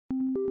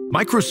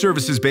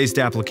Microservices-based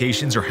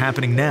applications are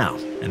happening now,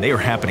 and they are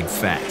happening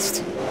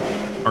fast.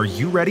 Are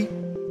you ready?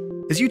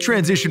 As you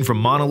transition from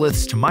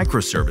monoliths to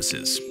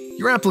microservices,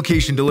 your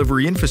application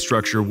delivery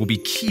infrastructure will be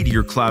key to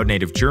your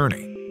cloud-native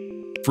journey.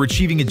 For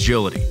achieving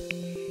agility,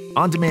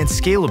 on-demand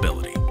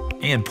scalability,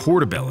 and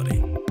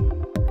portability,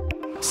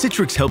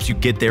 Citrix helps you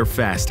get there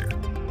faster.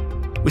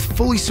 With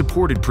fully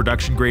supported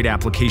production-grade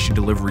application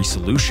delivery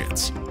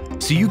solutions,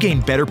 so you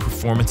gain better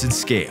performance and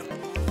scale,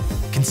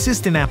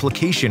 consistent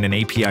application and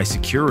API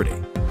security,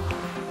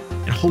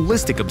 and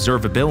holistic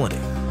observability.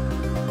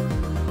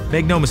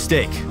 Make no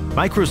mistake,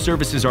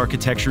 microservices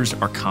architectures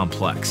are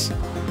complex.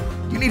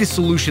 You need a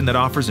solution that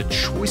offers a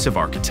choice of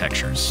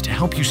architectures to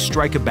help you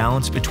strike a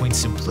balance between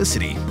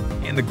simplicity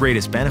and the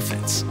greatest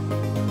benefits.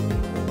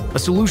 A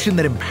solution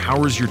that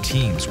empowers your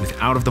teams with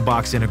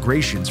out-of-the-box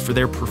integrations for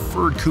their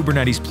preferred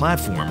Kubernetes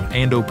platform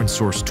and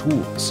open-source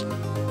tools.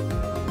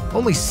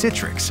 Only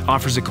Citrix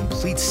offers a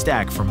complete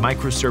stack for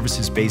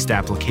microservices-based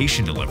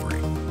application delivery,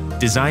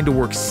 designed to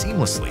work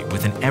seamlessly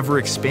with an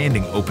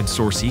ever-expanding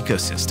open-source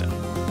ecosystem.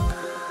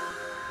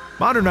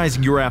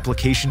 Modernizing your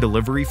application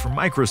delivery for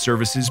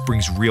microservices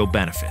brings real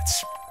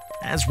benefits,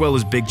 as well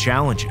as big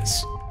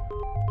challenges.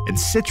 And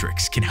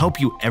Citrix can help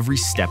you every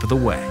step of the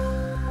way.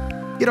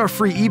 Get our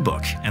free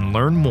ebook and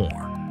learn more.